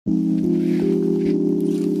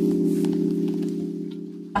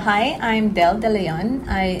Hi, I'm Del De Leon.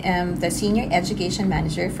 I am the Senior Education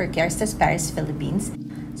Manager for Kérastase Paris, Philippines.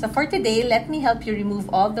 So for today, let me help you remove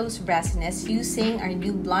all those brassiness using our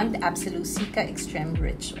new Blonde Absolu Cica Extreme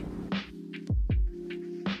Ritual.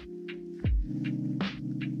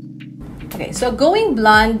 Okay, so going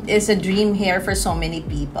blonde is a dream hair for so many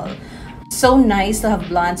people. So nice to have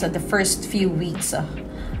blondes on the first few weeks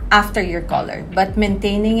after your color, but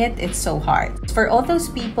maintaining it's so hard. For all those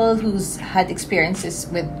people who's had experiences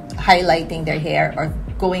with highlighting their hair or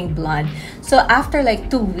going blonde, so after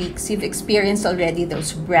like 2 weeks, you've experienced already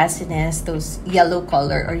those brassiness, those yellow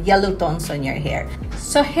color or yellow tones on your hair.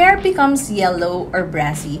 So hair becomes yellow or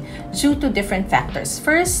brassy due to different factors.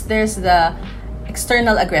 First, there's the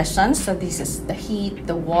external aggression. So this is the heat,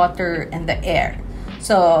 the water, and the air.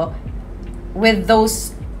 So with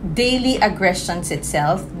those daily aggressions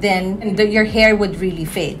itself, then your hair would really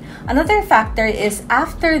fade. Another factor is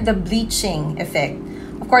after the bleaching effect.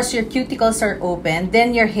 Of course, your cuticles are open,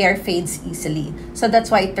 then your hair fades easily. So that's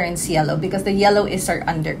why it turns yellow, because the yellow is our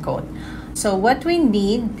undercoat. So what we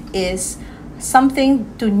need is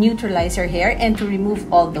something to neutralize your hair and to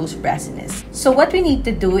remove all those brassiness. So what we need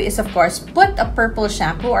to do is, of course, put a purple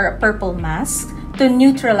shampoo or a purple mask to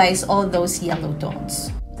neutralize all those yellow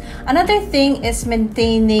tones. Another thing is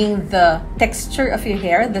maintaining the texture of your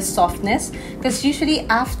hair, the softness, because usually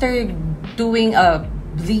after doing a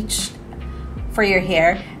bleach for your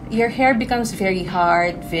hair becomes very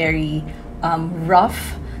hard, very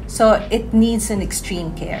rough, so it needs an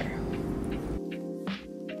extreme care.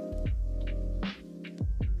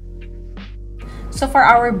 So for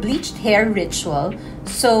our bleached hair ritual,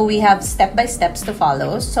 so we have step-by-steps to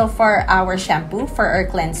follow. So for our shampoo, for our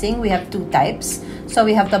cleansing, we have 2 types. So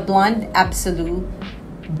we have the Blonde Absolu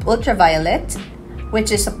Ultraviolet,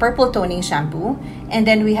 which is a purple toning shampoo. And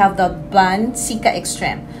then we have the Blonde Cica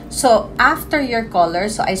Extreme. So after your color,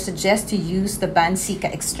 so I suggest to use the Blonde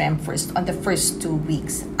Cica Extreme first on the first 2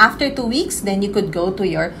 weeks. After 2 weeks, then you could go to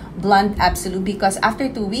your Blonde Absolu, because after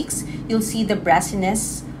 2 weeks, you'll see the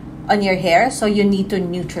brassiness on your hair, so you need to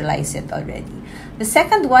neutralize it already. The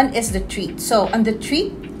second one is the treat. So on the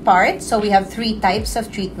treat part, so we have 3 types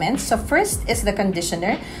of treatments. So first is the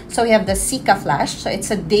conditioner. So we have the Cica Flash. So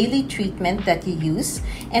it's a daily treatment that you use.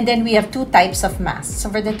 And then we have 2 types of masks. So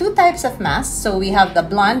for the 2 types of masks, so we have the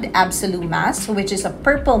Blonde Absolu mask, which is a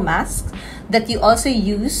purple mask that you also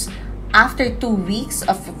use after 2 weeks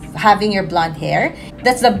of having your blonde hair.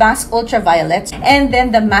 That's the mask ultraviolet. And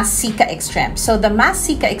then the mask Cica Extreme. So the mask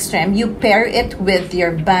Cica Extreme, you pair it with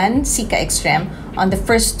your Blonde Cica Extreme on the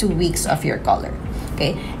first 2 weeks of your color.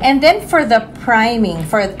 Okay, and then for the priming,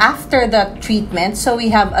 for after the treatment, so we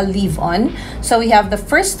have a leave-on. So we have the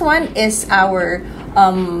first one is our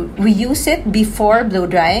we use it before blow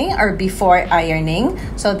drying or before ironing.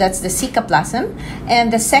 So that's the Cica Plasm.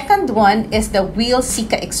 And the second one is the Wheel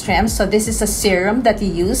Cica Extreme. So this is a serum that you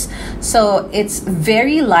use. So it's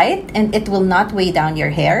very light and it will not weigh down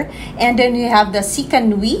your hair. And then you have the Cica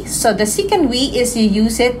Nui. So the Cica Nui is you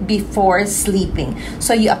use it before sleeping.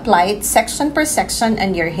 So you apply it section per section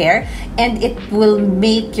on your hair, and it will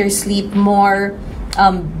make your sleep more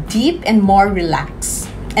deep and more relaxed.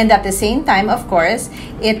 And at the same time, of course,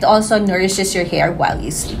 it also nourishes your hair while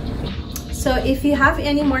you sleep. So if you have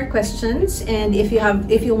any more questions, and if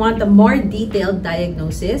you want a more detailed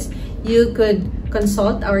diagnosis, you could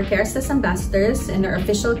consult our Kérastase ambassadors and our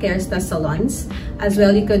official Kérastase salons. As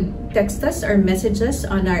well, you could text us or message us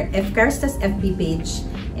on our Kérastase FB page,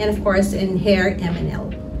 and of course in HairMNL.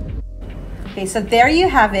 Okay, so there you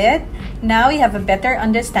have it. Now you have a better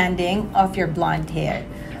understanding of your blonde hair.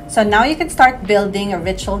 So now you can start building a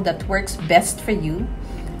ritual that works best for you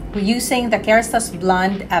using the Kérastase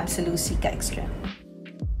Blonde Absolu Cica Extreme.